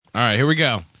All right, here we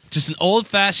go. Just an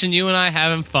old-fashioned you and I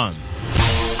having fun.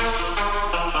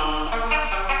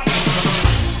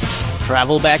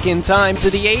 Travel back in time to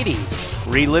the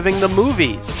 80s, reliving the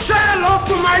movies. Say hello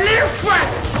to my little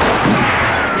friend!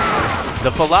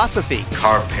 The philosophy.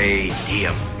 Carpe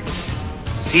diem.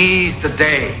 Seize the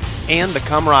day. And the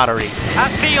camaraderie. I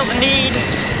feel the need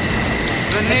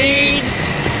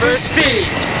for speed.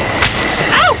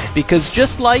 Ow! Because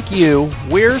just like you,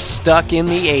 we're stuck in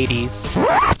the 80s.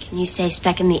 Can you say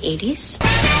stuck in the 80s?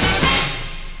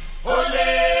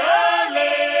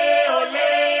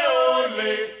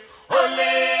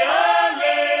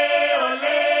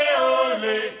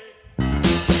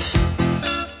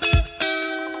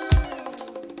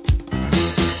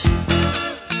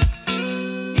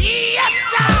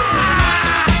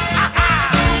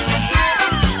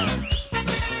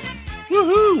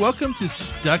 Welcome to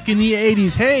Stuck in the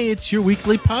 80s. Hey, it's your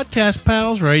weekly podcast,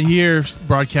 pals, right here,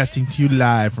 broadcasting to you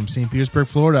live from St. Petersburg,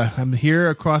 Florida. I'm here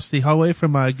across the hallway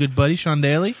from my good buddy, Sean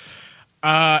Daly.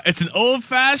 It's an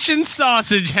old-fashioned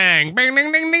sausage hang. Bing,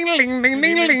 ding, ding, ding, ding, ding,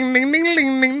 ding, ding, ding, ding,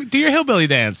 ding, ding. Do your hillbilly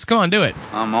dance. Come on, do it.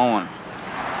 I'm on.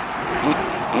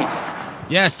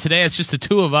 Yes, today it's just the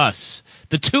two of us.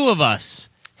 The two of us.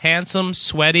 Handsome,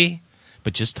 sweaty,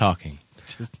 but just talking.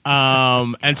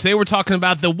 And today we're talking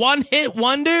about the one-hit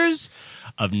wonders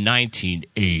of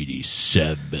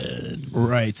 1987.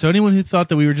 Right. So anyone who thought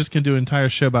that we were just going to do an entire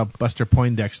show about Buster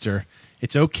Poindexter,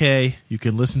 it's okay. You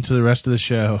can listen to the rest of the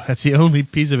show. That's the only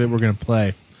piece of it we're going to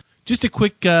play. Just a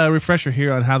quick refresher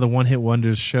here on how the One Hit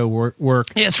Wonders show work.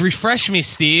 Yes, refresh me,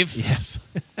 Steve. Yes.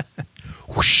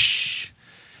 Whoosh.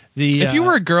 If you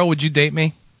were a girl, would you date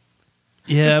me?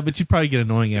 Yeah, but you'd probably get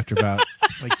annoying after about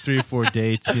like 3 or 4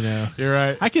 dates, you know. You're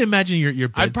right. I can imagine your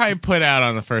bed. I'd probably put out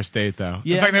on the first date, though.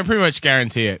 Yeah. In fact, I pretty much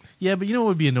guarantee it. Yeah, but you know what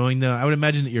would be annoying, though? I would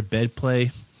imagine that your bed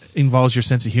play involves your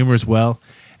sense of humor as well,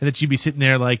 and that you'd be sitting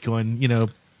there like going, you know,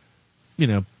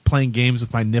 playing games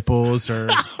with my nipples or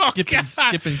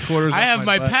skipping quarters. I have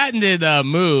my butt. patented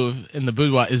move in the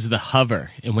boudoir is the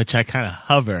hover, in which I kind of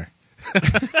hover.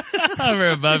 Hover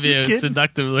above you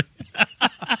seductively.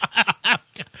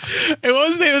 What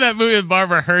was the name of that movie with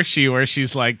Barbara Hershey where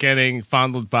she's like getting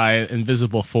fondled by an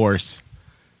invisible force?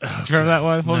 Do you remember that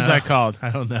one? What was that called? I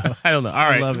don't know. All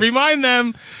right. Remind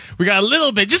them. We got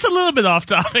just a little bit off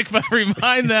topic, but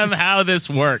remind them how this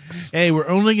works. Hey, we're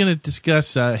only going to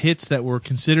discuss hits that were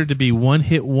considered to be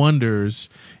one-hit wonders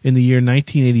in the year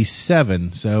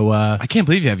 1987. So I can't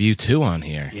believe you have U2 on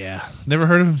here. Yeah, never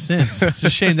heard of him since. It's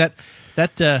a shame that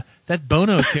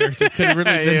Bono character could have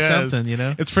really been something, you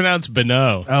know. It's pronounced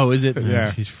Bono. Oh, is it?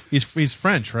 Yeah. He's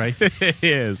French, right?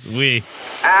 He is. Oui.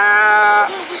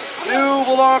 Nous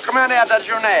voulons commander à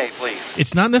déjeuner, please.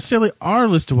 It's not necessarily our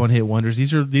list of one-hit wonders.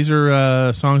 These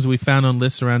are songs that we found on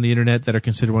lists around the internet that are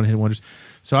considered one-hit wonders.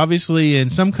 So obviously, in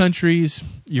some countries,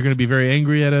 you're going to be very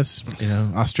angry at us. You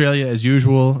know, Australia, as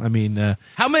usual. I mean,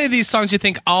 how many of these songs do you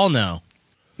think I'll know?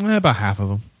 About half of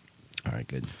them. All right,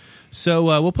 good. So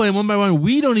we'll play them one by one.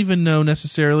 We don't even know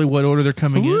necessarily what order they're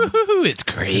coming in. Woo-hoo, it's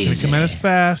crazy. They come at us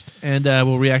fast, and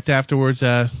we'll react afterwards.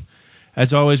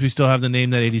 As always, we still have the Name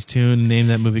That 80s Tune, Name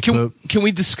That Movie quote. Can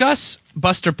we discuss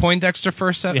Buster Poindexter for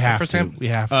a second? We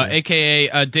have to.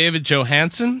 A.k.a. David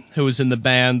Johansen, who was in the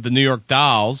band The New York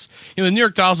Dolls. You know, The New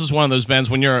York Dolls is one of those bands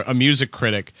when you're a music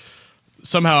critic,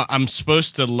 somehow I'm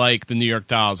supposed to like The New York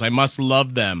Dolls. I must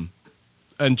love them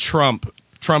and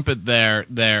trumpet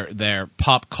their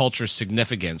pop culture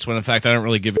significance, when in fact I don't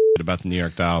really give a shit about The New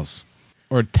York Dolls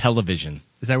or television.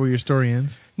 Is that where your story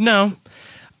ends? No.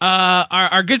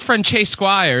 Our good friend Chase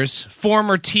Squires,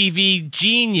 former TV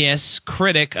genius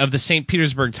critic of the St.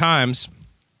 Petersburg Times,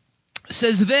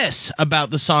 says this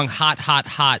about the song Hot, Hot,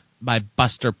 Hot by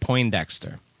Buster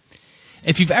Poindexter.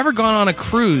 If you've ever gone on a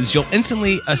cruise, you'll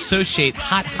instantly associate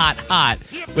Hot, Hot, Hot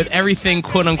with everything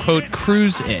quote-unquote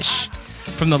cruise-ish.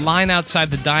 From the line outside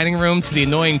the dining room to the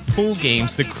annoying pool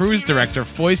games the cruise director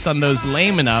foists on those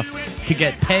lame enough to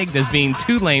get pegged as being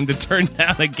too lame to turn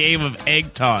down a game of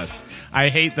egg toss. I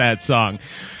hate that song.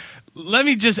 Let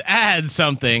me just add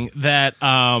something that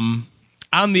I'm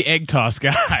the egg toss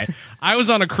guy. I was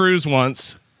on a cruise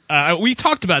once. We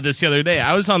talked about this the other day.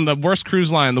 I was on the worst cruise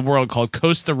line in the world called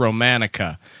Costa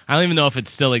Romanica. I don't even know if it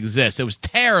still exists. It was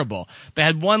terrible. They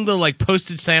had one little like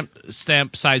postage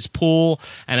stamp size pool,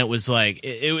 and it was like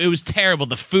it was terrible.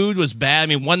 The food was bad. I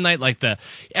mean, one night like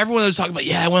everyone was talking about,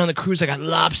 I went on the cruise. I got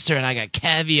lobster and I got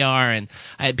caviar, and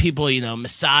I had people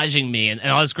massaging me and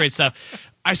all this great stuff.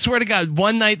 I swear to God,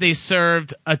 one night they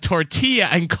served a tortilla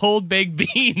and cold baked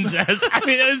beans.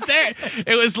 It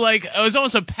was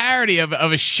almost a parody of a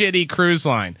shitty cruise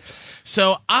line.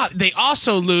 So they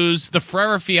also lose the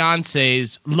forever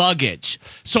fiance's luggage.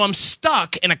 So I'm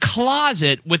stuck in a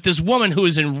closet with this woman who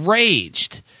is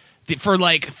enraged for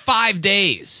like 5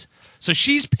 days. So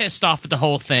she's pissed off at the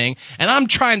whole thing, and I'm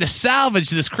trying to salvage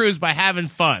this cruise by having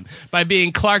fun, by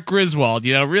being Clark Griswold,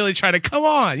 really trying to come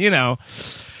on,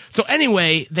 So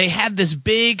anyway, they had this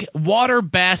big water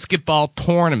basketball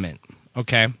tournament,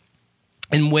 okay,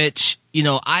 in which,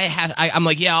 I'm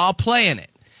like, yeah, I'll play in it.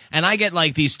 And I get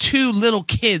like these 2 little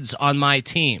kids on my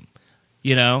team,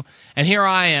 and here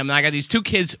I am, and I got these 2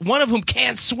 kids, one of whom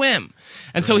can't swim.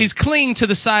 And so he's clinging to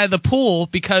the side of the pool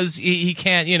because he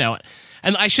can't,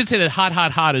 And I should say that Hot,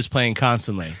 Hot, Hot is playing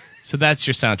constantly. So that's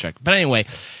your soundtrack. But anyway,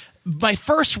 my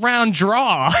first round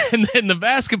draw in the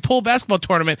basketball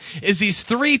tournament is these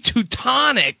 3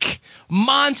 Teutonic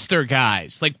monster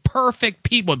guys, like perfect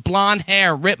people with blonde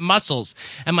hair, ripped muscles.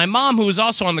 And my mom, who was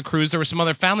also on the cruise, there were some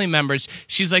other family members,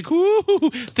 she's like, ooh,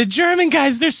 the German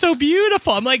guys, they're so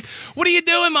beautiful. I'm like, what are you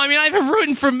doing, Mom? You're not even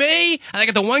rooting for me? And I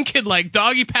got the one kid like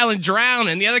doggy paddling drown,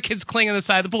 and the other kid's clinging to the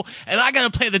side of the pool. And I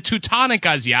got to play the Teutonic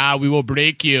guys. Yeah, we will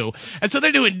break you. And so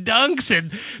they're doing dunks,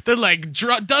 and they're like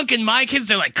dunking my kids.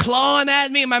 They're like clawing at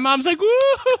me. And my mom's like,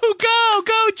 woo,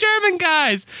 go, German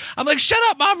guys. I'm like, shut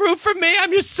up, Mom, root for me.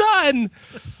 I'm your son.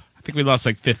 I think we lost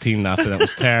like 15-0. That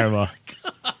was terrible.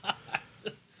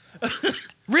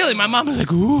 Really, my mom was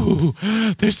like, ooh,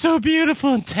 they're so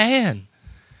beautiful and tan.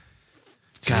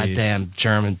 Goddamn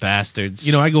German bastards.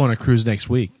 I go on a cruise next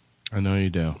week. I know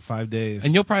you do. 5 days.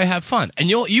 And you'll probably have fun.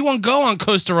 And you won't go on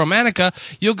Costa Romanica.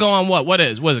 You'll go on what? What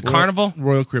is it, Carnival?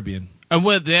 Royal Caribbean. And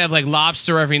they have like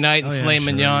lobster every night and filet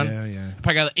mignon. Yeah.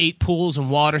 Probably got 8 pools and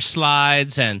water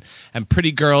slides and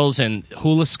pretty girls and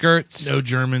hula skirts. No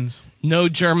Germans. No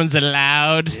Germans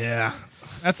allowed. Yeah.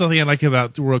 That's the thing I like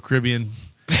about the Royal Caribbean.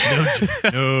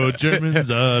 No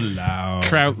Germans allowed.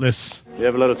 Krautless. We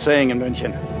have a little saying in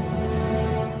München.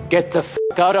 Get the f***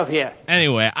 out of here.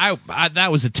 Anyway, I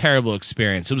that was a terrible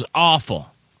experience. It was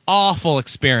awful. Awful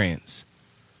experience.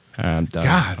 I'm done.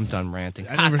 God. I'm done ranting.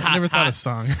 I never thought a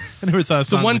song. I never thought a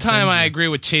song. The one would time send I you. agree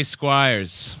with Chase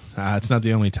Squires. It's not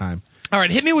the only time. All right,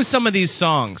 hit me with some of these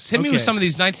songs. Hit me Okay. with some of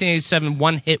these 1987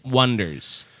 one-hit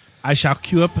wonders. I shall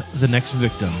queue up the next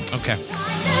victim. Okay.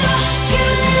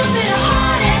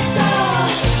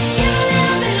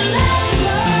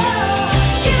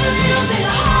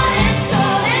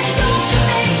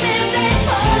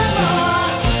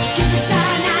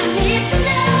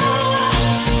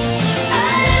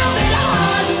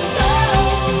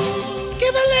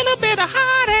 Give a little bit of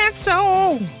heart and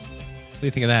soul. What do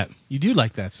you think of that? You do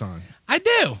like that song. I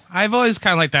do. I've always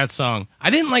kind of liked that song.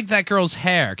 I didn't like that girl's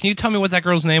hair. Can you tell me what that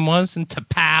girl's name was? And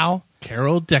Tapao?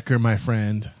 Carol Decker, my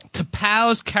friend.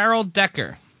 Tapao's Carol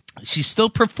Decker. She still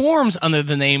performs under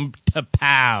the name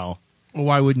Tapao.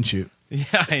 Why wouldn't you?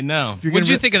 Yeah, I know. you're What did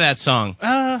gonna you think of that song?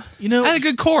 I had a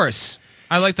good chorus.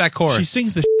 I like that chorus. She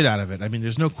sings the shit out of it. I mean,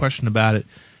 there's no question about it.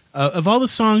 Of all the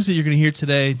songs that you're going to hear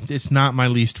today, it's not my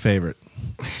least favorite.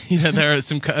 There's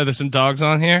some dogs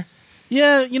on here.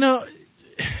 Yeah,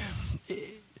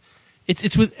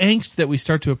 it's with angst that we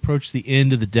start to approach the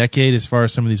end of the decade as far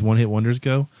as some of these one-hit wonders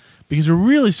go, because we're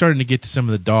really starting to get to some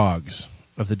of the dogs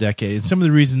of the decade. And some of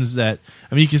the reasons that,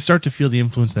 you can start to feel the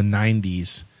influence of the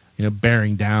 90s,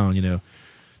 bearing down,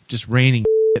 just raining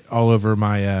all over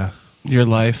Your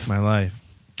life. my life.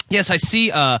 Yes, I see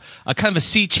a kind of a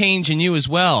sea change in you as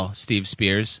well, Steve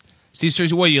Spears. Steve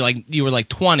Spears, what, you were like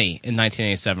 20 in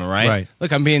 1987, right? Right.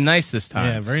 Look, I'm being nice this time.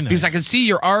 Yeah, very nice. Because I can see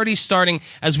you're already starting,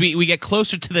 as we get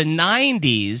closer to the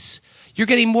 90s, you're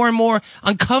getting more and more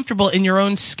uncomfortable in your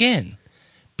own skin.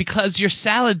 Because your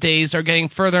salad days are getting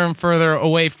further and further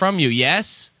away from you,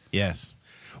 yes? Yes.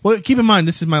 Well, keep in mind,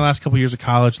 this is my last couple years of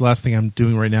college. The last thing I'm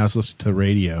doing right now is listening to the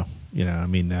radio.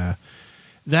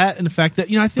 That and the fact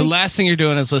that, I think... The last thing you're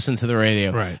doing is listen to the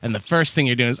radio. Right. And the first thing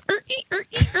you're doing is...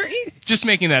 just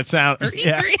making that sound.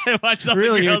 Yeah. Watch the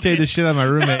really girls irritated the shit out of my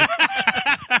roommate.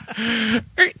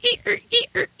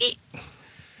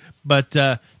 But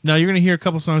no, you're going to hear a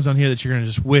couple songs on here that you're going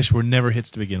to just wish were never hits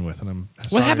to begin with. And I'm What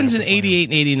sorry happens I in have to play 88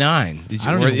 and 89? Did them. you?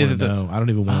 I don't even want to know. I don't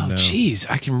even want to know. Jeez,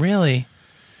 I can really...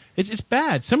 It's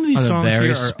bad. Some of these songs very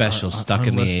here are special, are stuck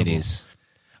in the unlistenable. 80s.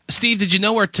 Steve, did you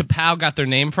know where Tapao got their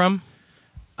name from?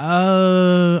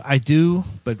 I do,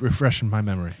 but refreshing my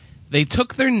memory. They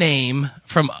took their name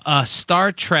from a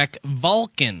Star Trek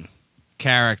Vulcan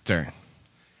character.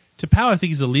 T'Pau, I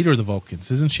think, is the leader of the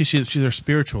Vulcans, isn't she? She's their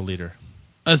spiritual leader.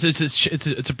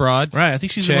 It's a broad. Right, I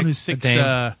think she's the Chick, one who a sicks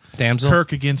damsel.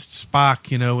 Kirk against Spock,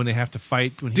 when they have to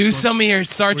fight. When he's Do going- some of your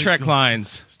Star where he's Trek going.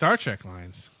 lines. Star Trek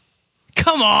lines.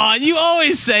 Come on, you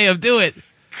always say them. Do it.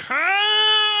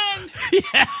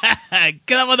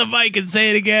 Get up on the mic and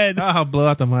say it again. Oh, blow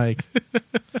out the mic.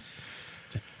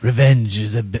 Revenge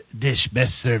is a dish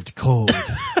best served cold.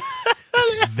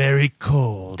 It's very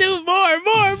cold. Do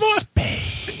more.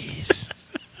 Space.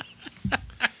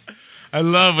 I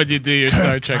love when you do your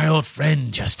Star Kirk, Trek. my old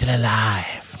friend, you're still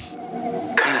alive.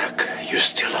 Kirk, you're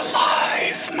still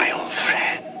alive, my old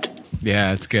friend.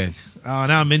 Yeah, it's good. Oh,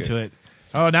 now I'm into it.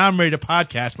 Oh, now I'm ready to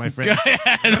podcast, my friend.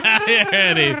 Now you're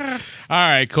ready. All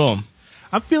right, cool.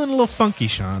 I'm feeling a little funky,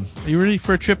 Sean. Are you ready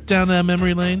for a trip down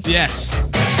memory lane? Yes.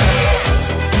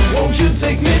 Won't you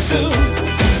take me to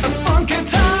a funky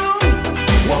town?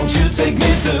 Won't you take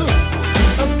me to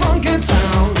a funky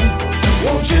town?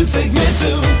 Won't you take me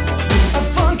to a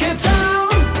funky town?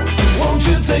 Won't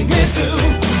you take me to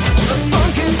a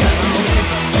funky town?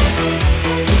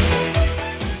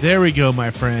 There we go,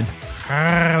 my friend.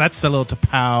 That's a little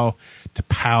Tapow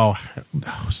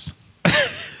house.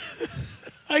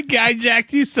 I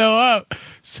jacked you so up.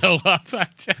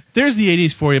 There's the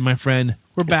 80s for you, my friend.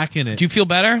 We're back in it. Do you feel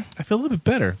better? I feel a little bit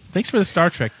better. Thanks for the Star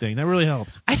Trek thing. That really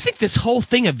helped. I think this whole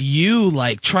thing of you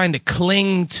like trying to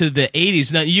cling to the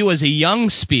 80s, now you as a young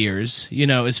Spears,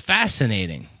 is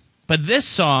fascinating. But this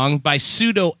song by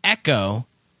Pseudo Echo,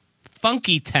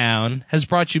 Funky Town, has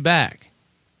brought you back.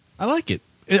 I like it.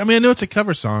 I mean, I know it's a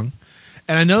cover song.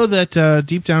 And I know that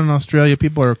deep down in Australia,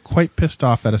 people are quite pissed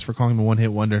off at us for calling him a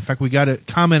one-hit wonder. In fact, we got a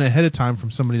comment ahead of time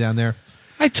from somebody down there.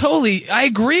 I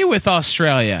agree with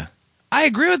Australia. I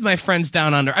agree with my friends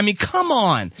down under. I mean, come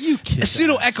on. You kiss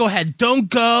Pseudo ass. Echo had Don't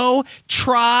Go,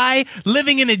 Try,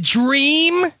 Living in a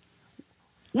Dream.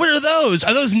 What are those?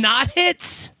 Are those not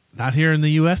hits? Not here in the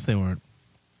U.S., they weren't.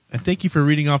 And thank you for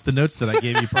reading off the notes that I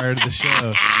gave you prior to the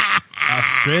show.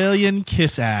 Australian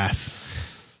Kiss Ass.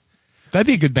 That'd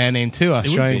be a good band name, too,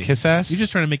 Australian be. Kiss Ass. You're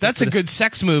just trying to make That's up a for the- good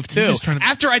sex move, too. You're just trying to-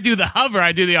 After I do the hover,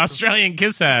 I do the Australian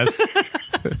Kiss Ass.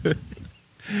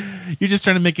 You're just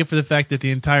trying to make it for the fact that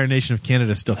the entire nation of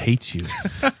Canada still hates you.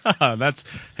 Hey,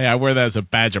 I wear that as a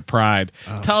badge of pride.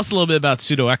 Tell us a little bit about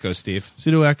Pseudo Echo, Steve.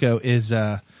 Pseudo Echo is,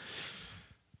 Would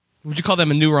you call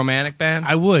them a new romantic band?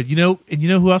 I would. And you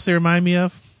know who else they remind me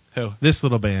of? Who? This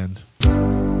little band.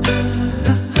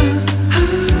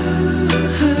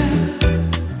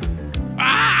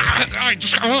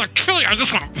 I want to kill you. I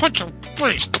just want to punch your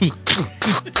face.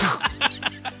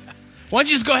 Why don't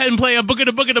you just go ahead and play a boogada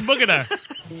boogada boogada?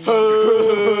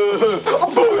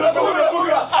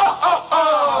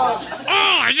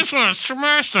 I just want to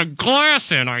smash the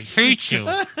glass in. I hate you.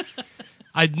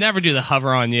 I'd never do the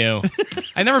hover on you.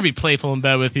 I'd never be playful in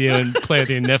bed with you and play with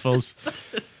your nipples.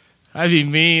 I'd be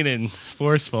mean and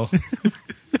forceful.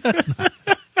 That's not.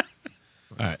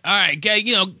 All right. Get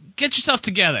yourself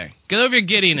together. Get over your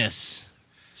giddiness.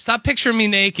 Stop picturing me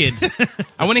naked.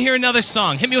 I want to hear another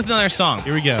song. Hit me with another song.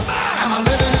 Here we go. Am I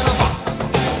living in a box?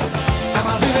 Am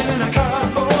I living in a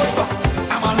cardboard box?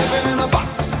 Am I living in a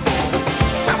box?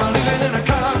 Am I living in a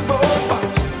cardboard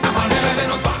box? Am I living in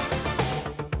a box?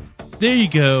 There you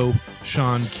go,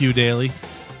 Sean Q. Daly.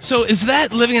 So is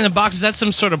that living in a box? Is that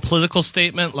some sort of political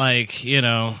statement, like,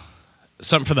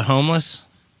 something for the homeless?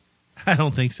 I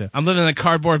don't think so. I'm living in a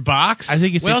cardboard box? I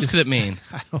think it's what safe else to could it mean?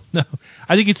 I don't know.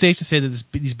 I think it's safe to say that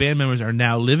these band members are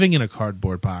now living in a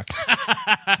cardboard box.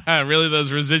 Really, those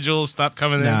residuals stop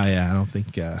coming in? No, yeah, I don't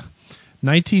think.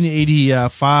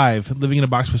 1985, Living in a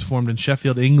Box was formed in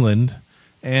Sheffield, England.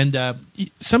 And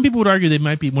some people would argue they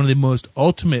might be one of the most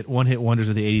ultimate one-hit wonders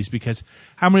of the 80s because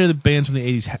how many of the bands from the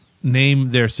 80s name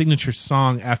their signature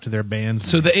song after their band's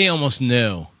So name? they almost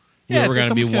knew. Yeah, we're going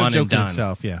to be almost kind of one a and joke in done.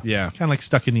 itself, yeah. Yeah. Kind of like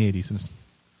Stuck in the 80s.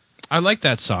 I like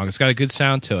that song. It's got a good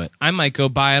sound to it. I might go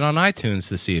buy it on iTunes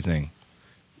this evening.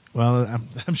 Well,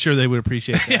 I'm sure they would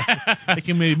appreciate that. They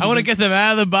can maybe I want to get them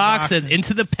out of the box Box and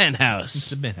into the penthouse.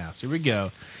 It's a penthouse. Here we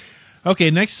go.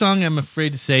 Okay, next song I'm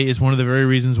afraid to say is one of the very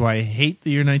reasons why I hate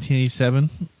the year 1987.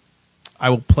 I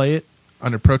will play it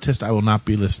under protest. I will not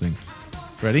be listening.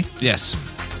 Ready? Yes.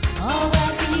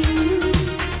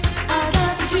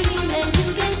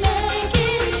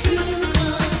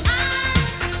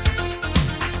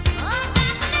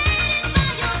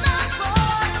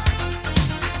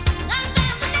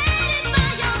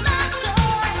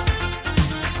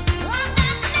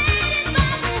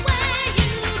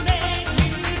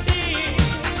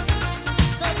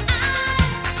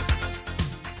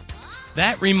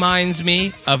 That reminds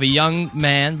me of a young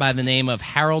man by the name of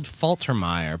Harold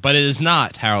Faltermeyer, but it is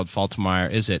not Harold Faltermeyer,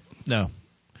 is it? No.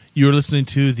 You're listening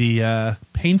to the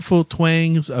painful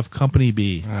twangs of Company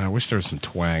B. I wish there was some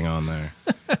twang on there.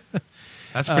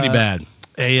 That's pretty bad.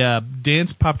 A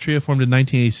dance pop trio formed in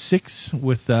 1986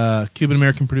 with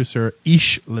Cuban-American producer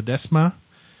Ish Ledesma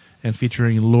and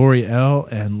featuring Lori L.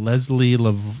 and Leslie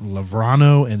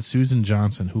Lavrano and Susan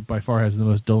Johnson, who by far has the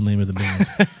most dull name of the band.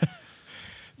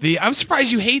 I'm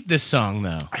surprised you hate this song,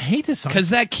 though. I hate this song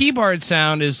Because that keyboard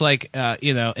sound is like,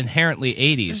 inherently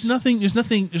 80s.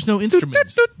 There's no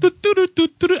instruments.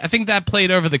 I think that played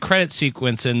over the credit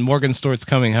sequence in Morgan Stewart's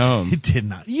Coming Home. It did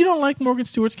not. You don't like Morgan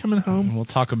Stewart's Coming Home? We'll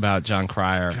talk about John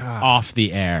Cryer off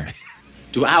the air.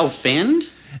 Do I offend?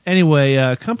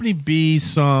 Anyway, Company B's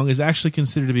song is actually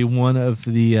considered to be one of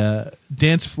the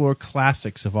dance floor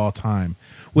classics of all time,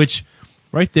 which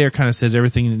right there kind of says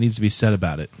everything that needs to be said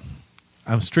about it.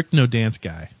 I'm a strict no dance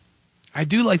guy. I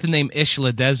do like the name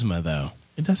Ishla Desma, though.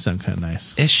 It does sound kind of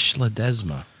nice. Ishla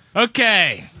Desma.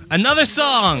 Okay, another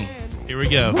song. Here we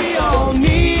go. We all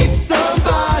need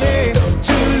somebody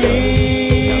to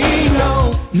lean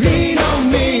on me.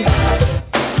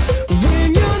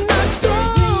 When you're not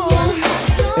strong,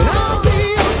 and I'll be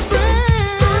your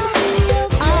friend.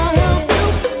 I'll help you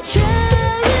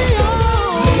carry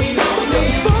on.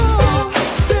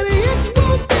 Said it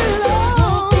won't be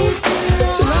long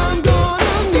till I'm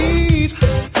gonna need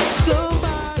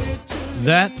somebody to.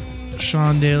 That,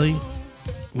 Sean Daly,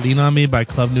 Lean on Me by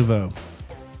Club Nouveau.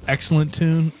 Excellent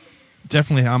tune.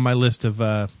 Definitely on my list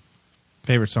of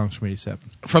favorite songs from 87.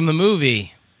 From the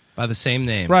movie by the same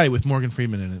name. Right, with Morgan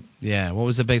Freeman in it. Yeah, what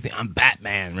was the big thing? I'm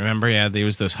Batman, remember? Yeah, there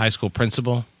was this high school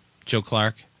principal, Joe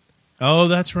Clark. Oh,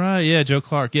 that's right. Yeah, Joe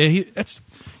Clark. Yeah,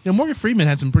 Morgan Freeman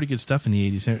had some pretty good stuff in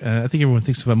the 80s. I think everyone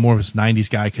thinks of him more as a 90s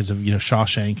guy because of,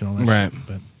 Shawshank and all that Right. shit.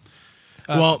 But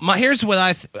Well, here's what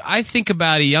I think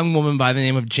about a young woman by the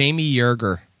name of Jamie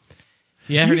Yerger.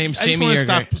 Yeah, her name's Jamie I Yerger. just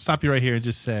want to stop you right here and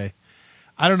just say,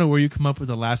 I don't know where you come up with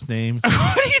the last names. What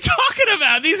are you talking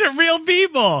about? These are real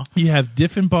people. You have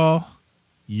Diffenbaugh,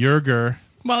 Yerger.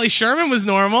 Molly Sherman was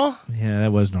normal. Yeah,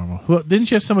 that was normal. Well,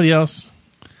 didn't you have somebody else?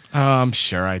 Oh, I'm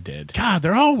sure I did. God,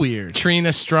 they're all weird.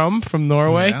 Trina Strum from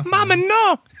Norway. Yeah. Mama,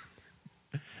 no.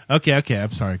 Okay,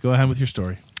 I'm sorry. Go ahead with your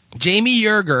story. Jamie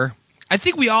Yerger. I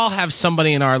think we all have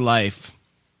somebody in our life,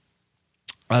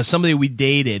 somebody we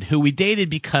dated, who we dated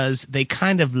because they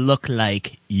kind of look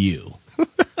like you.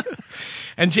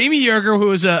 And Jamie Yerger, who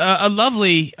was a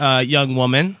lovely young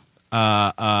woman,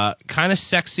 kind of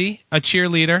sexy, a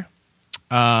cheerleader,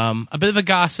 a bit of a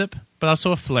gossip, but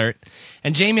also a flirt.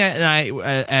 And Jamie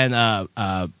and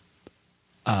I,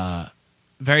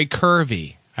 very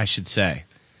curvy, I should say.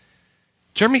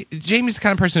 Jamie's the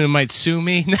kind of person who might sue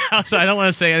me now, so I don't want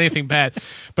to say anything bad.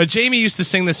 But Jamie used to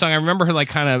sing this song. I remember her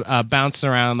kind of bouncing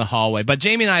around in the hallway. But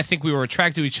Jamie and I think we were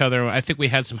attracted to each other. I think we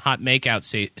had some hot makeout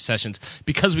sessions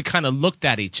because we kind of looked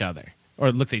at each other.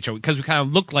 Or looked at each other because we kind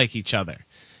of looked like each other.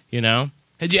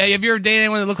 Have you ever dated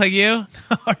anyone that looked like you?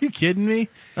 Are you kidding me?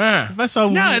 If I saw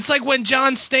No, it's like when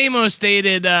John Stamos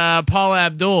dated Paula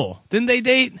Abdul. Didn't they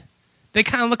date? They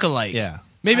kind of look alike. Yeah.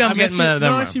 Maybe I'm getting them No,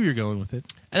 I wrong. see where you're going with it.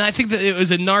 And I think that it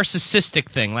was a narcissistic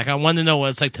thing. Like, I wanted to know what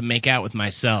it's like to make out with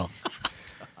myself.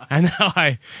 I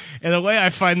know. In a way, I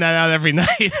find that out every night.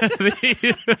 Yeah,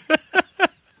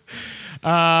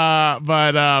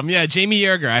 Jamie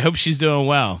Yerger. I hope she's doing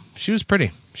well. She was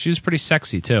pretty. She was pretty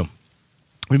sexy, too.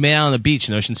 We made out on the beach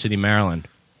in Ocean City, Maryland.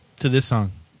 To this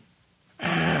song.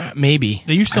 Maybe.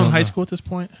 Are you still I in don't high know. school at this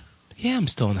point? Yeah, I'm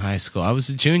still in high school. I was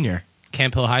a junior.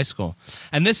 Camp Hill High School.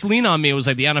 And this Lean on Me was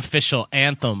like the unofficial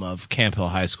anthem of Camp Hill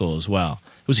High School as well.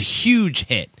 It was a huge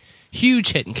hit.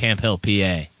 Huge hit in Camp Hill,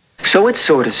 PA. So it's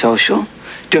sort of social.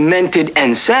 Demented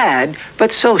and sad,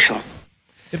 but social.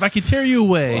 If I could tear you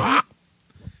away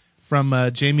from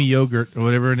Jamie Yogurt or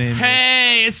whatever her name is.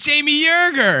 Hey, it's Jamie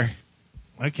Yerger.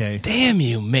 Okay. Damn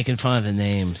you, making fun of the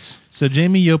names. So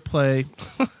Jamie Yoplait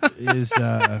is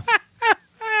a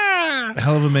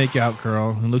hell of a makeout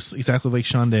girl who looks exactly like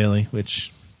Sean Daly,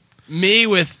 which... Me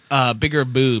with bigger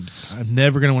boobs. I'm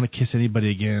never going to want to kiss anybody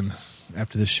again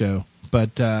after this show.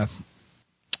 But let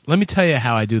me tell you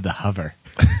how I do the hover.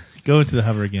 Go into the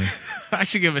hover again. I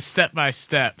should give a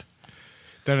step-by-step.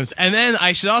 And then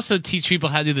I should also teach people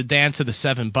how to do the dance of the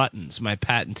 7 buttons, my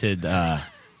patented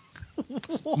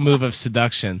move of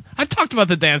seduction. I've talked about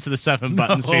the dance of the 7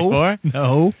 buttons before.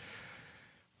 No.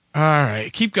 All right,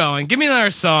 keep going. Give me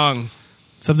another song.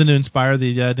 Something to inspire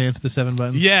the dance of the 7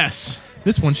 buttons? Yes.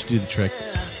 This one should do the trick.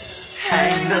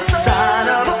 Hang the sign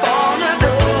up on the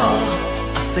door.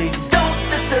 I say, don't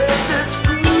disturb this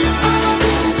groove.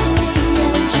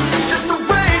 Just a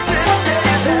way to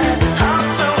get that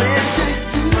heart so into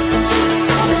you.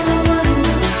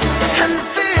 And the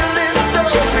feeling's so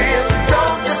real.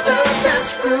 Don't disturb this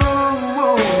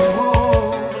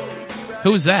groove.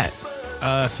 Who's that?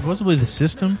 Supposedly The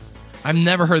System. I've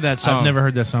never heard that song. I've never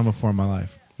heard that song before in my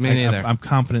life. Me neither. I'm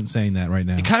confident saying that right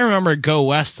now. You kind of remember Go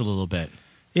West a little bit.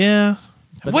 Yeah.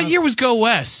 What year was Go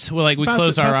West? Well, like we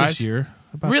close our eyes. This year.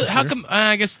 Really? How come?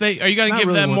 I guess are you going to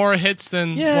give them more hits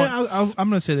than? Yeah, I'm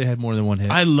going to say they had more than one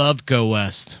hit. I loved Go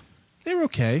West. They were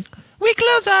okay. We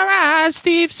close our eyes,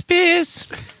 Steve Spears.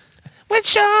 When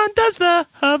Sean does the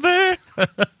hover.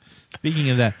 Speaking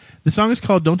of that, the song is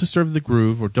called "Don't Disturb the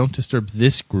Groove" or "Don't Disturb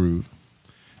This Groove."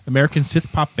 American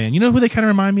synth pop band. You know who they kind of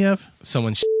remind me of?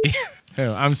 Someone.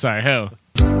 Who? I'm sorry. Who?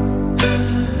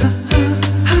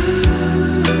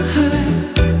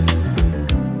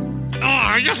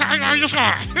 I just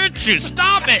gotta hit you.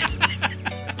 Stop it.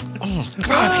 Oh,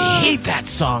 God, I hate that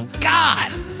song.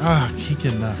 God. Oh, can't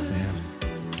get enough, man.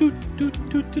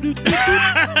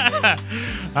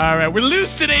 All right, we're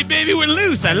loose today, baby. We're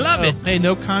loose. I love it. Hey,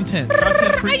 no content.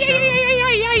 Content free show.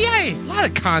 A lot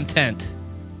of content.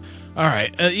 All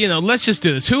right, let's just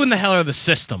do this. Who in the hell are the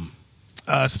System?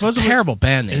 It's a terrible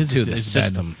band name, too, the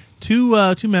System. Two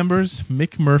members,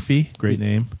 Mick Murphy, great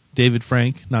name. David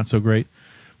Frank, not so great.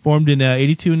 Formed in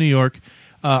 82 in New York.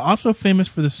 Also famous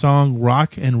for the song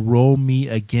Rock and Roll Me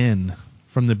Again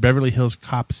from the Beverly Hills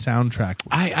Cop soundtrack.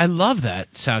 I love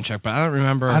that soundtrack, but I don't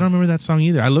remember. I don't remember that song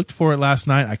either. I looked for it last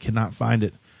night. I could not find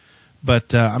it.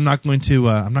 But I'm not going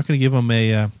to give them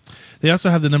a... they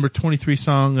also have the number 23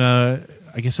 song, I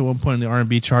guess at one point in the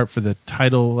R&B chart for the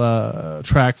title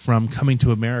track from Coming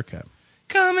to America.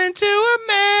 Coming to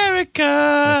America.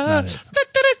 That's not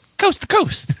it. Coast to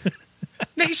coast.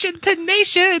 Nation to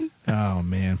nation. Oh,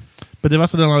 man. But they've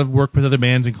also done a lot of work with other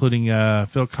bands, including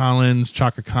Phil Collins,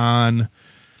 Chaka Khan.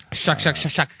 Chaka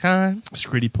Khan.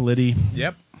 Scritti Politti.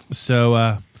 Yep.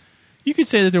 So you could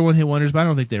say that they're one-hit wonders, but I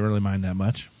don't think they really mind that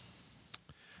much.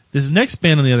 This next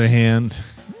band, on the other hand,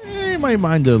 you might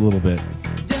mind it a little bit.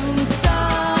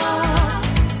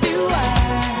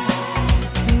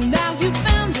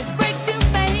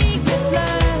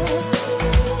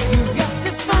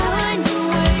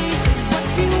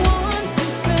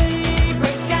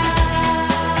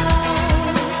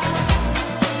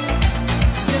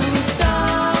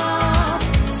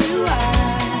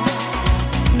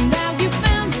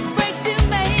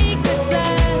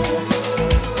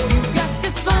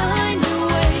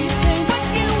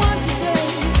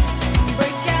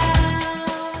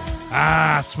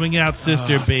 Swing Out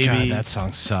Sister, baby. God, that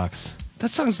song sucks.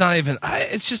 That song's not even...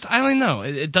 it's just... I don't know.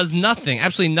 It does nothing.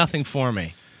 Absolutely nothing for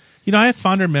me. You know, I have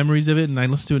fonder memories of it, and I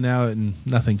listen to it now, and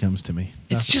nothing comes to me. Nothing.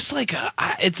 It's just like...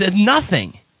 it's a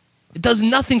nothing. It does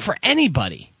nothing for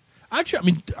anybody. I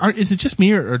mean, is it just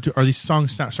me, or are these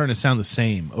songs starting to sound the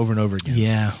same over and over again?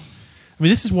 Yeah. I mean,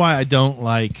 this is why I don't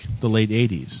like the late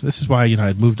 80s. This is why,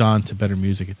 I'd moved on to better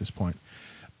music at this point.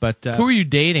 But who were you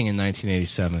dating in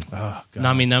 1987? Oh, God.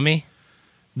 Nami Numi?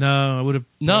 No, I would have...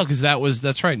 No, because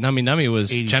that's right. Nami Numi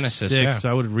was Genesis. Yeah. So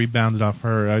I would have rebounded off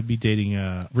her. I would be dating...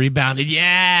 Rebounded,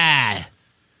 yeah!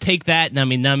 Take that,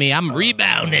 Nami Numi. I'm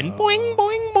rebounding. Boing,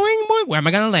 boing, boing, boing. Where am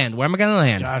I going to land? Where am I going to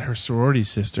land? God, her sorority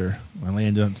sister. I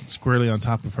landed squarely on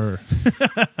top of her.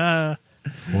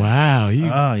 Wow,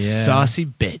 you saucy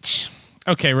bitch.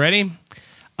 Okay, ready?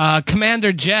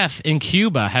 Commander Jeff in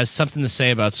Cuba has something to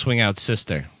say about Swing Out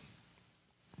Sister.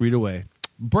 Read away.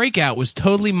 Breakout was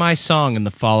totally my song in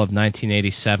the fall of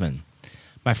 1987.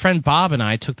 My friend Bob and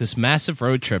I took this massive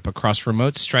road trip across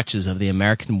remote stretches of the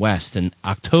American West in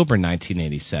October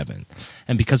 1987.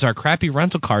 And because our crappy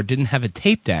rental car didn't have a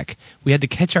tape deck, we had to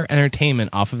catch our entertainment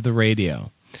off of the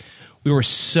radio. We were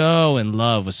so in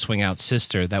love with Swing Out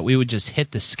Sister that we would just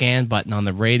hit the scan button on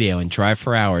the radio and drive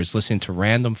for hours listening to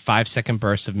random 5-second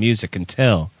bursts of music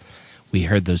until we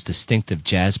heard those distinctive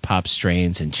jazz pop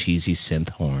strains and cheesy synth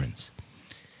horns.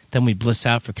 Then we'd bliss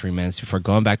out for 3 minutes before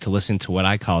going back to listening to what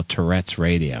I call Tourette's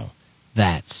radio.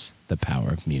 That's the power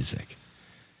of music.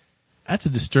 That's a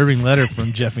disturbing letter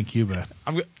from Jeff in Cuba.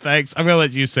 Thanks. I'm going to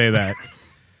let you say that.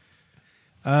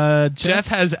 Jeff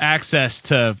has access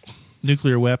to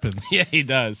nuclear weapons. Yeah, he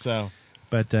does. So,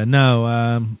 but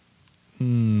no.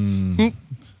 Come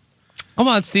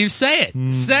on, Steve. Say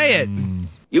it. Say it.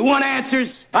 You want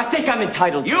answers? I think I'm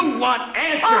entitled. You want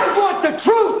answers? I want the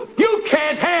truth. You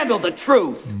can't handle the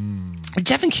truth.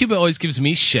 Jeff in Cuba always gives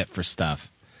me shit for stuff,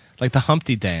 like the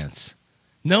Humpty Dance.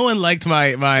 No one liked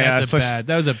my. That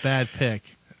was a bad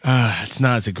pick. It's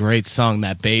not. It's a great song.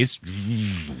 That bass.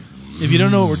 If you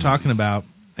don't know what we're talking about,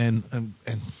 and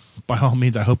by all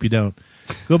means, I hope you don't,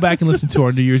 go back and listen to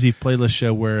our New Year's Eve playlist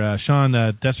show where Sean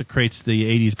desecrates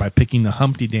the 80s by picking the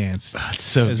Humpty Dance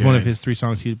as one of his 3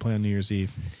 songs he would play on New Year's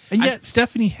Eve. And yet,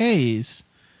 Stephanie Hayes,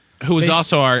 who was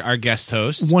also our guest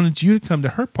host, wanted you to come to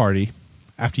her party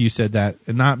after you said that,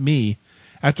 and not me.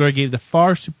 after I gave the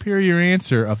far superior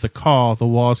answer of The Call, The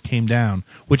Walls Came Down,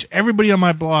 which everybody on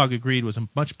my blog agreed was a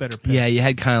much better pick. Yeah, you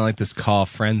had kind of like this call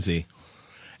frenzy.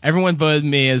 Everyone voted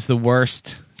me as the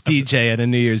worst DJ at a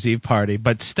New Year's Eve party,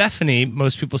 but Stephanie,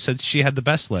 most people said she had the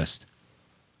best list.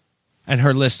 And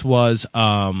her list was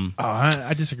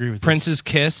I disagree with Prince's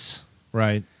Kiss.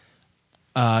 Right.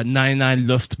 99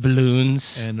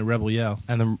 Luftballons. And the Rebel Yell.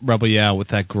 And the Rebel Yell with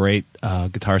that great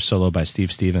guitar solo by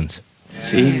Steve Stevens.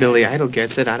 See, Billy Idol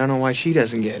gets it. I don't know why she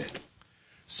doesn't get it.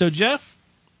 So, Jeff,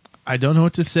 I don't know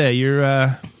what to say. You're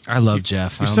I love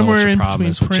Jeff. I You're don't somewhere know what your in problem between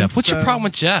is with Prince, Jeff. What's your problem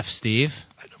with Jeff, Steve?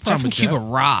 Jeff from Cuba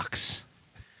rocks.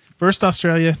 First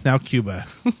Australia, now Cuba.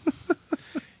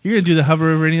 You're going to do the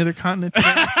hover over any other continent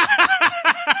today?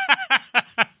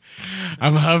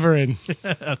 I'm hovering.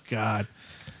 Oh, God.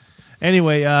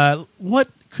 Anyway, what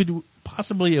could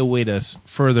possibly await us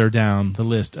further down the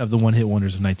list of the one-hit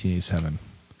wonders of 1987?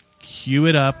 Cue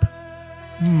it up,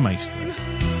 Maestro. Feel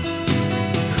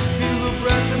the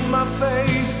breath in my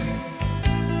face,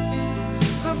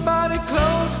 her body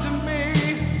close to me.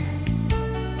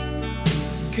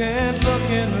 Can't look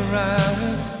in her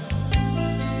eyes.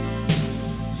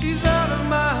 She's out of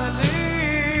my league.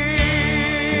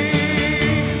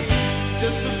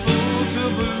 Just a fool to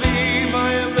believe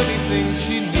I am anything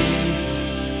she needs.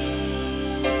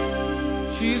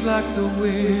 She's like the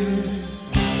wind.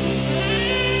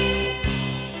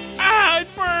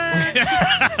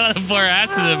 Pour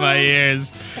acid in my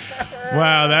ears.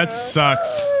 Wow, that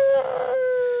sucks.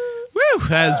 Woo,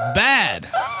 that's bad.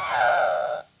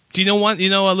 Do you know what? You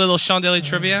know a little Sean Daly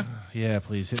trivia? Yeah,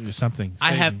 please hit me with something.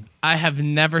 I Save me. have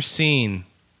never seen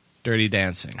Dirty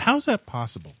Dancing. How's that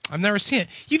possible? I've never seen it.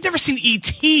 You've never seen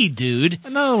E.T., dude.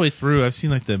 Not all the way through. I've seen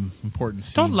like the important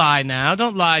scenes. Don't lie now.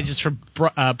 Don't lie just for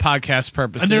podcast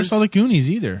purposes. I never saw the Goonies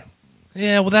either.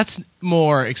 Yeah, well, that's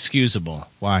more excusable.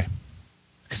 Why?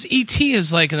 Because E.T.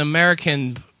 is like an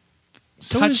American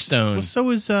touchstone. So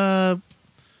is Gone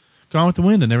with the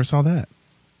Wind. I never saw that.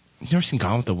 You never seen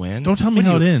Gone with the Wind? Don't tell me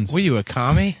how it ends. Were you a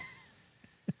commie?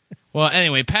 Well,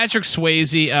 anyway, Patrick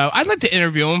Swayze. I'd like to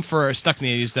interview him for Stuck in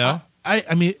the 80s, though.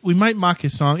 I mean, we might mock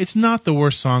his song. It's not the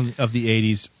worst song of the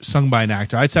 80s sung by an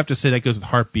actor. I'd just have to say that goes with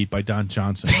Heartbeat by Don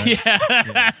Johnson. Right? Yeah,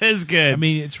 that is good. I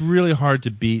mean, it's really hard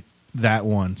to beat that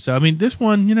one. So, I mean, this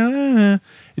one, it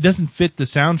doesn't fit the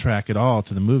soundtrack at all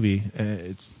to the movie,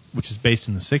 which is based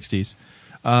in the 60s.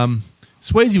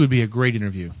 Swayze would be a great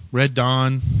interview. Red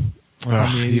Dawn.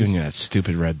 Even that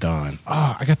stupid Red Dawn.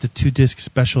 Oh, I got the 2-disc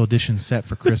special edition set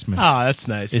for Christmas. Oh, that's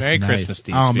nice. It's Merry nice. Christmas,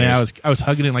 Steve Oh, Spears. man, I was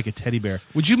hugging it like a teddy bear.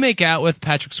 Would you make out with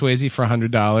Patrick Swayze for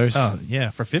 $100? Oh, yeah,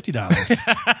 for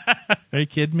 $50. Are you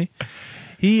kidding me?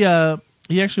 He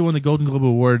actually won the Golden Globe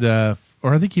Award, or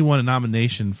I think he won a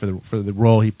nomination for the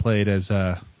role he played as.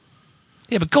 Yeah,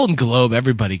 but Golden Globe,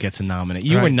 everybody gets a nomination.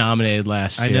 You were nominated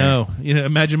last year. I know.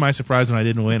 Imagine my surprise when I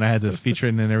didn't win. I had this feature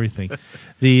in and everything.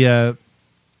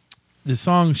 The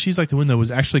song "She's Like the Wind" though was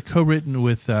actually co-written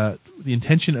with the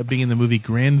intention of being in the movie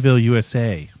Granville,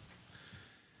 USA,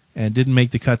 and didn't make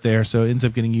the cut there, so it ends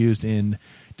up getting used in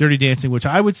Dirty Dancing, which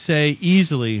I would say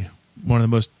easily one of the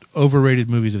most overrated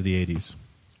movies of the 80s.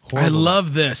 Horrible. I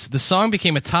love this. The song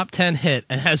became a top 10 hit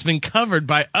and has been covered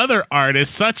by other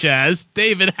artists such as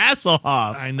David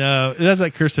Hasselhoff. I know. That's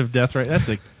like Curse of Death, right? That's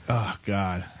like, oh,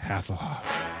 God, Hasselhoff.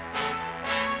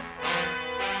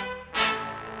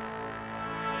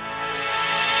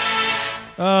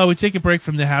 Oh, we take a break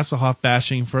from the Hasselhoff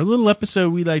bashing for a little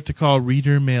episode we like to call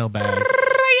Reader Mailbag.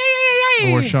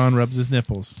 Or Sean rubs his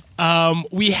nipples.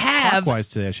 We have... Clockwise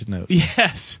today, I should note.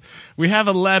 Yes. We have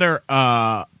a letter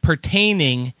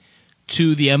pertaining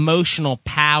to the emotional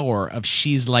power of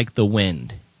She's Like the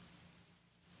Wind.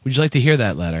 Would you like to hear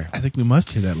that letter? I think we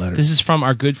must hear that letter. This is from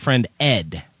our good friend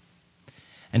Ed.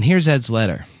 And here's Ed's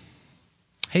letter.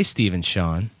 Hey, Steve and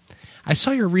Sean. I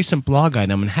saw your recent blog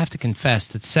item and have to confess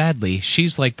that sadly,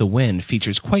 She's Like the Wind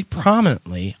features quite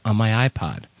prominently on my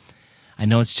iPod. I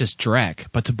know it's just dreck,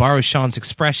 but to borrow Sean's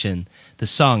expression, the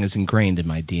song is ingrained in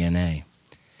my DNA.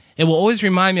 It will always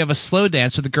remind me of a slow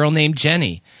dance with a girl named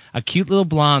Jenny, a cute little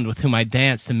blonde with whom I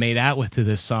danced and made out with to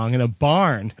this song in a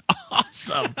barn.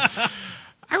 Awesome.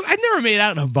 I've never made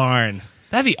out in a barn.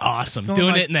 That'd be awesome.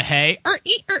 Doing it in the hay.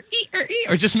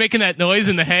 Or just making that noise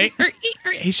in the hay.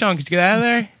 Hey, Sean, could you get out of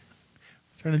there?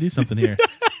 Trying to do something here.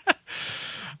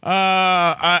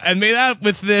 And made out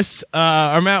with this,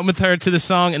 or met out with her to the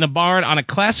song in a barn on a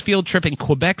class field trip in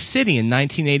Quebec City in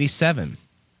 1987.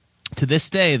 To this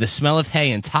day, the smell of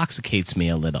hay intoxicates me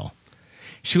a little.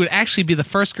 She would actually be the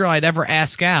first girl I'd ever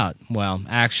ask out. Well,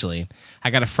 actually,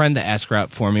 I got a friend to ask her out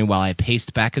for me while I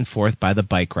paced back and forth by the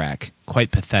bike rack.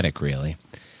 Quite pathetic, really.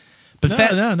 But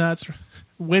no,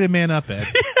 Way to man up, Ed.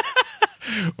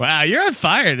 Wow, you're on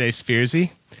fire today,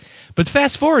 Spearsy. But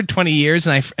fast forward 20 years,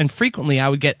 and frequently I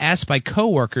would get asked by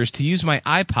coworkers to use my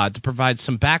iPod to provide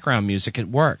some background music at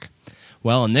work.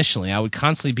 Well, initially, I would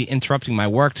constantly be interrupting my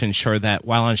work to ensure that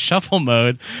while on shuffle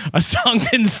mode, a song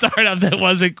didn't start up that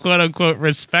wasn't quote-unquote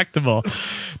respectable.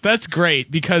 That's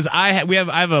great, because I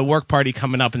have a work party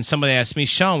coming up, and somebody asked me,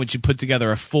 Sean, would you put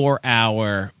together a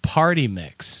 4-hour party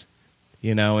mix?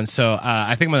 You know, and so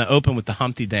I think I'm going to open with the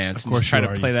Humpty Dance and just try to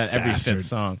play that every fifth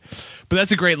song. But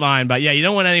that's a great line. But yeah, you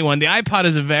don't want anyone. The iPod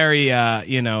is a very,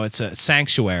 it's a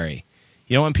sanctuary.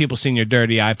 You don't want people seeing your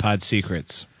dirty iPod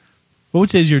secrets. What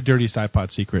would you say is your dirtiest iPod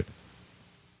secret?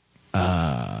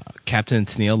 Captain and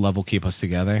Tennille, Love Will Keep Us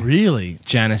Together. Really?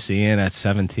 Janice Ian at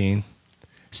 17.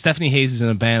 Stephanie Hayes is in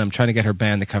a band. I'm trying to get her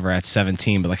band to cover at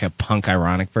 17, but like a punk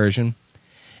ironic version.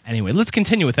 Anyway, let's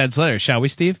continue with Ed's letter, shall we,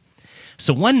 Steve?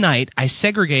 So one night, I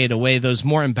segregated away those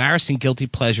more embarrassing guilty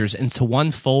pleasures into one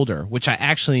folder, which I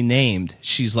actually named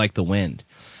She's Like the Wind.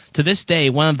 To this day,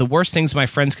 one of the worst things my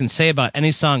friends can say about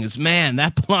any song is, man,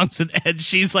 that belongs in Ed's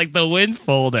She's Like the Wind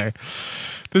folder.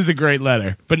 This is a great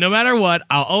letter. But no matter what,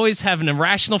 I'll always have an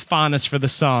irrational fondness for the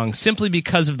song, simply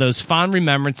because of those fond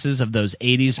remembrances of those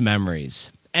 80s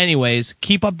memories. Anyways,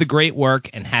 keep up the great work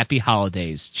and happy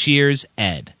holidays. Cheers,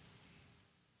 Ed.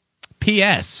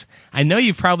 P.S. I know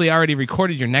you've probably already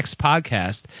recorded your next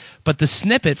podcast, but the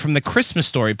snippet from the Christmas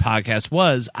Story podcast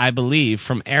was, I believe,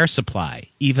 from Air Supply,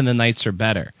 Even the Nights Are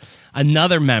Better,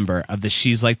 another member of the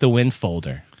She's Like the Wind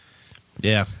folder.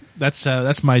 Yeah,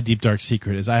 that's my deep, dark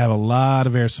secret, is I have a lot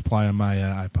of Air Supply on my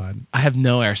iPod. I have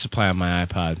no Air Supply on my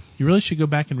iPod. You really should go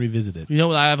back and revisit it. You know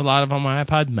what I have a lot of on my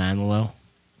iPod? Manilow.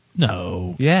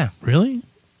 No. Yeah. Really?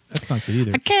 That's not good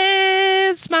either. I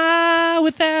can't smile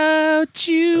without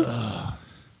you.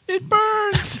 It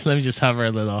burns. Let me just hover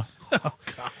a little. Oh,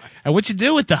 God. And what you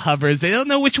do with the hovers, they don't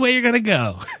know which way you're going to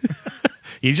go.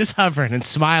 You're just hovering and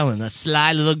smiling, a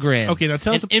sly little grin. Okay, now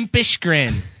tell us. An impish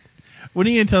grin. When are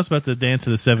you going to tell us about the Dance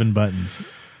of the Seven Buttons?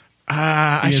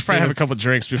 I should probably have a couple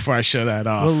drinks before I show that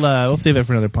off. We'll save that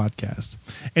for another podcast.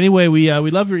 Anyway, we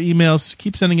love your emails.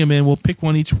 Keep sending them in. We'll pick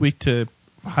one each week to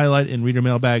highlight in Reader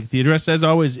Mailbag. The address, as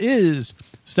always, is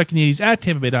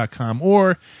stuckinthe80s@tampabay.com,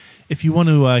 or if you want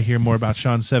to hear more about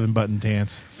Sean's 7-button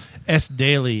dance,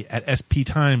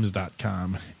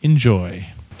 sdaily@sptimes.com. Enjoy.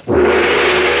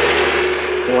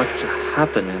 What's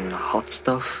happening, hot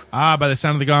stuff? By the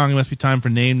sound of the gong, it must be time for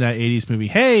Name That 80s Movie.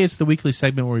 Hey, it's the weekly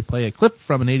segment where we play a clip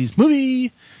from an 80s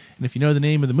movie, and if you know the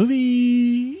name of the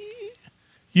movie,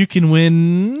 you can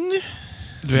win.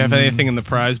 Do we have anything in the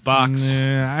prize box?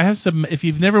 I have some. If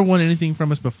you've never won anything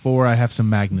from us before, I have some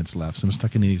magnets left, some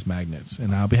Stuck in the 80s magnets,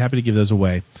 and I'll be happy to give those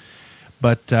away.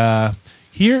 But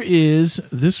here is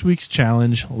this week's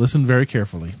challenge. Listen very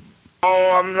carefully.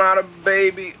 Oh, I'm not a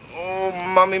baby. Oh,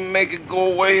 mommy, make it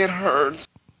go away. It hurts.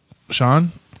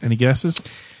 Sean, any guesses?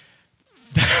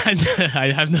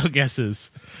 I have no guesses.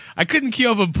 I couldn't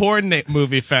queue up a porn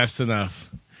movie fast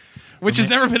enough, which has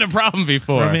never been a problem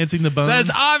before. Romancing the Bones? That's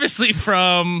obviously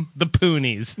from the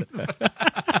Poonies.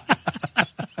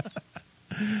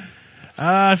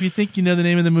 If you think you know the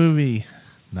name of the movie,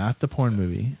 not the porn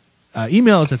movie,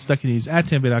 email us at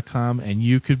stuckinthe80s@tampabay.com, and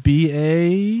you could be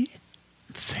a...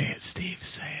 Say it, Steve.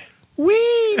 Say it.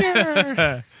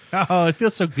 Wiener! Oh, it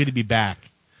feels so good to be back.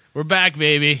 We're back,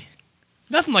 baby.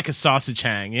 Nothing like a sausage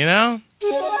hang, you know?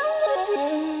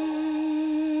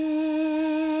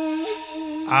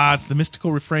 It's the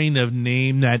mystical refrain of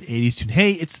Name That 80s Tune.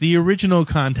 Hey, it's the original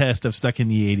contest of Stuck in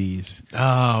the 80s.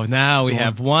 Oh, now we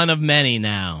have one of many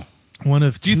now. One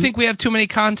of two? Do you think we have too many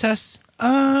contests? We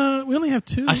only have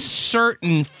two. A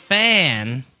certain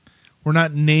fan... We're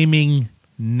not naming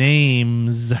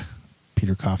names,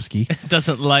 Peter Kofsky.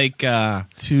 Doesn't like...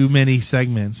 too many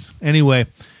segments. Anyway,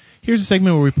 here's a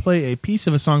segment where we play a piece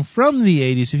of a song from the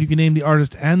 80s. If you can name the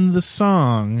artist and the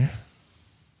song...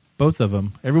 Both of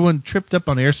them. Everyone tripped up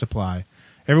on Air Supply.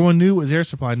 Everyone knew it was Air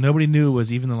Supply. Nobody knew it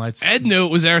was Even the Lights. Ed knew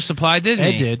it was Air Supply, didn't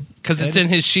he? Ed did. Because it's in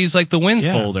his She's Like the Wind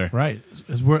folder. Right.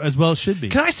 As well it should be.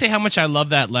 Can I say how much I love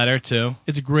that letter, too?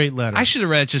 It's a great letter. I should have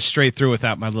read it just straight through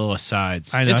without my little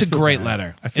asides. I know, it's I a feel great bad.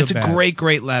 letter. I feel it's bad. a great,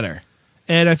 great letter.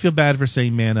 Ed, I feel bad for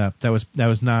saying man up. That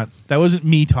wasn't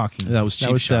me talking. That was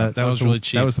cheap shot. That was really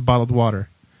cheap. That was the bottled water.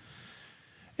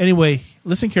 Anyway,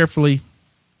 listen carefully.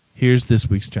 Here's this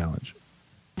week's challenge.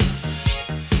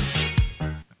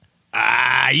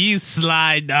 You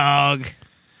sly dog.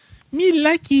 Me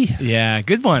likey. Yeah,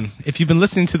 good one. If you've been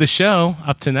listening to the show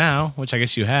up to now, which I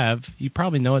guess you have, you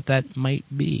probably know what that might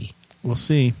be. We'll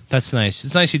see. That's nice.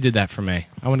 It's nice you did that for me.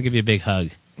 I want to give you a big hug.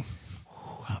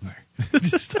 Hover.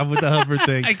 Just stop with the hover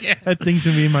thing. I can't. That thing's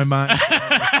going to be in my mind.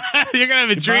 You're gonna have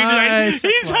a dream Goodbye, tonight.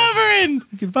 sex He's life. hovering.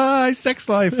 Goodbye, sex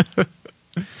life.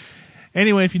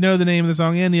 Anyway, if you know the name of the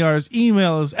song and the artist,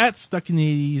 email us at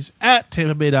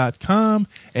stuckinthe80s@tampabay.com,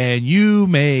 and you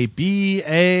may be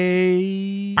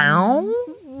a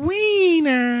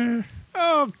wiener.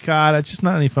 Oh, God, it's just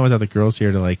not any fun without the girls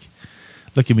here to, like,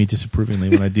 look at me disapprovingly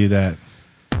when I do that.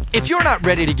 If you're not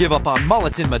ready to give up on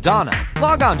mullets in Madonna,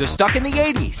 log on to Stuck in the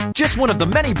 80s, just one of the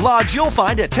many blogs you'll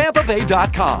find at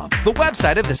TampaBay.com, the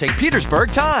website of the St.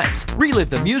 Petersburg Times. Relive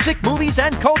the music, movies,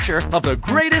 and culture of the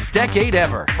greatest decade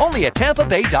ever, only at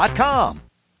TampaBay.com.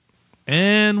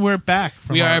 And we're back.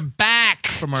 We are back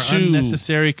from our to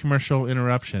unnecessary commercial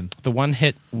interruption. the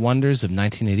one-hit wonders of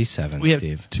 1987, We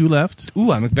Steve. have 2 left.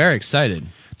 Ooh, I'm very excited.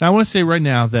 Now, I want to say right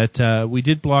now that we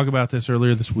did blog about this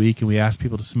earlier this week, and we asked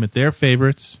people to submit their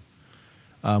favorites.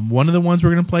 One of the ones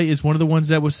we're going to play is one of the ones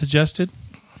that was suggested.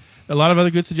 A lot of other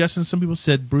good suggestions. Some people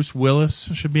said Bruce Willis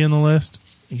should be on the list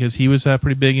because he was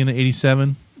pretty big in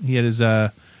 '87. He had his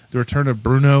The Return of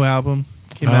Bruno album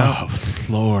came out. Oh,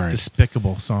 Lord.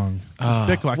 Despicable song.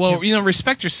 Despicable. Well,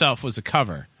 Respect Yourself was a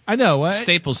cover. I know.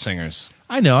 Staples singers.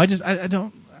 I know. I don't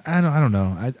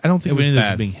know. I don't think It was any of this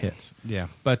bad. is being hits. Yeah.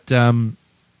 But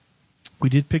we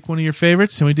did pick one of your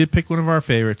favorites, and we did pick one of our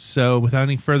favorites. So without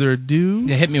any further ado,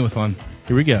 Yeah, hit me with one.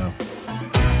 here we go.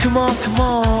 Come on,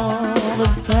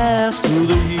 and pass through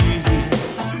the heat.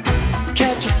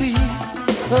 Catch a thief,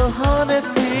 a honey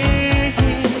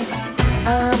thief.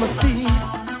 I'm a thief,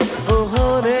 a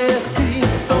honey thief.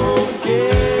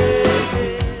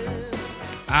 Okay.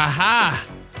 Aha!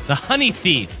 The Honey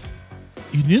Thief.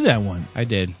 You knew that one. I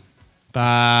did.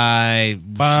 By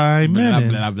By blah, Menon.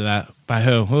 blah, blah. By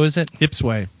who? Who is it? Hip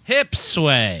Sway. Hip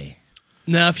Sway.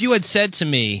 Now, if you had said to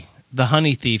me, The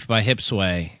Honey Thief by Hip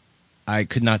Sway, I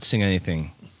could not sing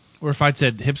anything. Or if I'd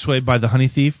said Hip Sway by the Honey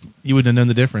Thief, you wouldn't have known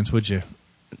the difference, would you?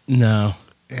 No.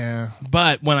 Yeah.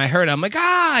 But when I heard it, I'm like,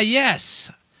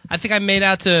 yes. I think I made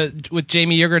out with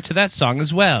Jamie Yeager to that song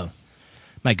as well.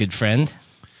 My good friend.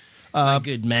 My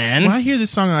good man. When I hear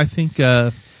this song, I think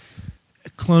a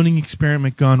cloning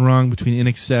experiment gone wrong between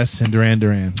INXS and Duran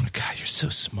Duran. God, you're so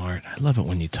smart. I love it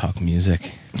when you talk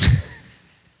music.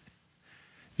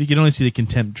 You can only see the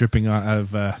contempt dripping out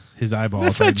of his eyeballs.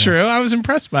 That's right not now. true. I was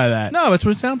impressed by that. No, that's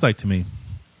what it sounds like to me.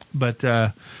 But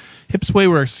Hip Sway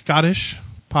were a Scottish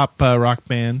pop rock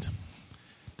band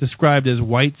described as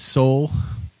white soul.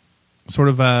 Sort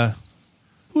of,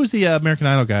 who was the American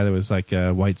Idol guy that was like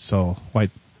white soul?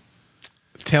 White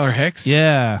Taylor Hicks?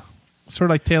 Yeah. Sort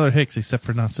of like Taylor Hicks, except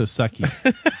for not so sucky.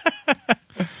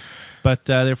 But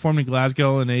they're formed in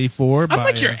Glasgow in '84. I'm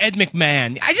like your Ed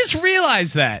McMahon. I just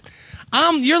realized that.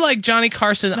 You're like Johnny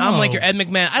Carson. I'm No. like your Ed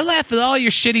McMahon. I laugh at all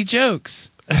your shitty jokes.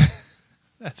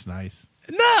 That's nice.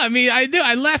 No, I mean, I do.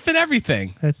 I laugh at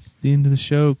everything. That's the end of the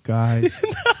show, guys.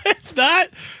 No, it's not.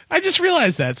 I just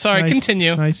realized that. Sorry, Nice-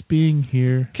 continue. Nice being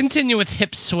here. Continue with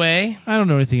Hip Sway. I don't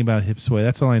know anything about Hip Sway.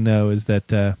 That's all I know is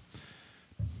that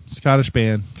Scottish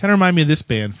band. Kind of remind me of this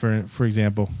band, for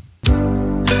example.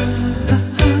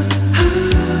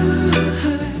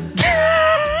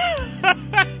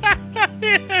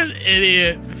 An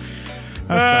idiot.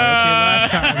 I'm sorry.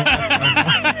 Okay,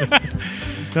 last time.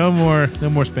 No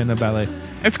more stand-up ballet.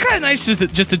 It's kind of nice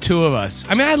just the two of us.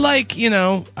 I mean, I like,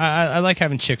 I like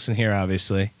having chicks in here,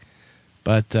 obviously.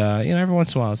 But, every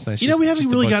once in a while it's nice. We haven't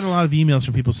really gotten a lot of emails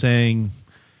from people saying,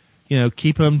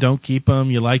 keep them, don't keep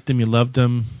them, you liked them, you loved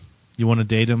them, you want to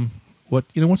date them.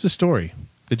 What's the story?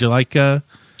 Did you like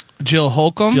Jill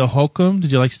Holcomb? Jill Holcomb?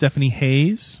 Did you like Stephanie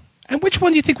Hayes? And which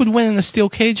one do you think would win in a steel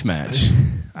cage match?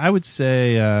 I would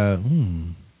say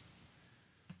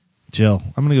Jill.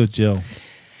 I'm going to go with Jill.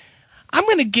 I'm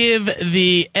going to give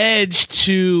the edge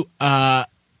to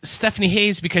Stephanie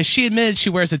Hayes because she admitted she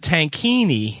wears a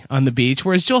tankini on the beach,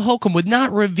 whereas Jill Holcomb would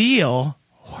not reveal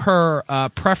her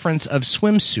preference of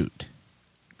swimsuit.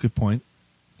 Good point.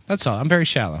 That's all. I'm very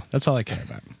shallow. That's all I care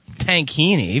about.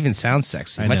 Tankini even sounds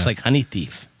sexy, I much know. like Honey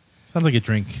Thief. Sounds like a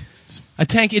drink.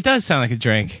 It does sound like a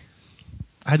drink.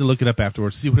 I had to look it up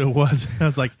afterwards to see what it was. I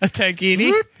was like, a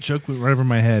tankini? Joke went right over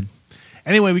my head.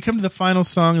 Anyway, we come to the final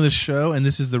song of the show, and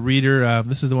this is the reader.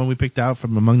 This is the one we picked out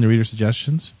from among the reader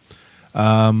suggestions.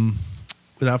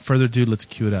 Without further ado, let's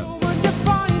cue it up.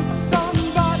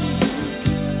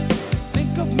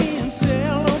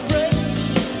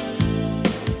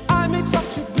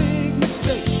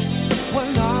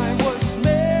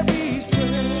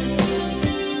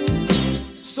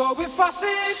 So if I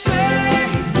say,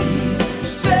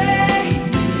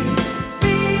 save me,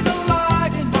 be the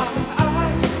light in my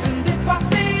eyes. And if I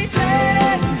say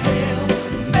 10 Hail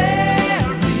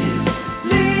Marys,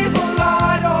 leave a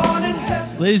light on in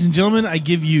heaven. Ladies and gentlemen, I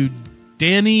give you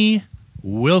Danny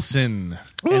Wilson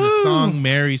and the song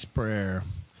Mary's Prayer.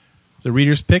 The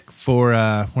reader's pick for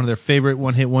one of their favorite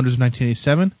one-hit wonders of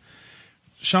 1987.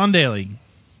 Sean Daly,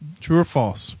 true or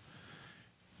false?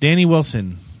 Danny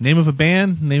Wilson, name of a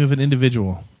band, name of an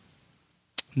individual.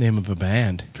 Name of a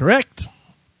band. Correct.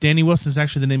 Danny Wilson is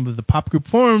actually the name of the pop group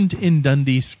formed in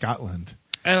Dundee, Scotland.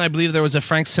 And I believe there was a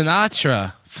Frank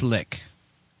Sinatra flick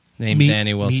named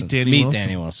Danny Wilson. Meet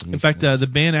Danny Wilson. In fact, the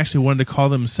band actually wanted to call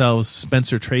themselves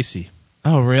Spencer Tracy.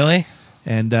 Oh, really?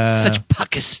 And such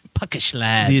puckish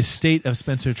lads. The estate of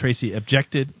Spencer Tracy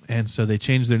objected, and so they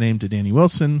changed their name to Danny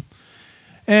Wilson,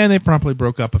 and they promptly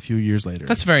broke up a few years later.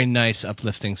 That's a very nice,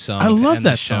 uplifting song. I love to end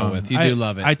that the show song. with. You do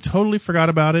love it. I totally forgot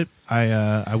about it.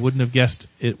 I wouldn't have guessed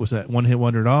it was a one-hit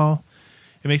wonder at all.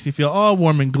 It makes me feel all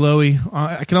warm and glowy.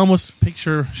 I can almost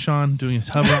picture Sean doing his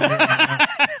hover on it.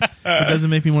 It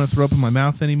doesn't make me want to throw up in my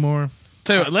mouth anymore.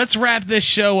 Tell you what, let's wrap this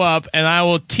show up, and I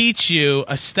will teach you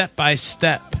a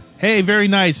step-by-step. Hey, very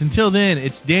nice. Until then,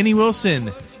 it's Danny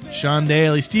Wilson, Sean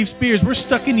Daly, Steve Spears. We're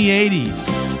stuck in the 80s.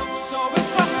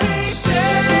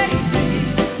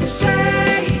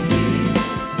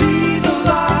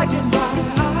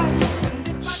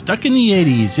 Stuck in the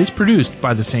 80s is produced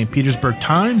by the St. Petersburg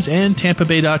Times and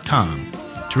TampaBay.com.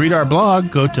 To read our blog,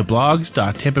 go to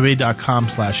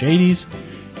blogs.tampabay.com/80s.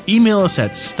 Email us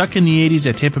at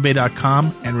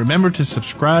stuckinthe80s@tampabay.com, and remember to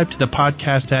subscribe to the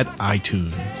podcast at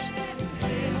iTunes.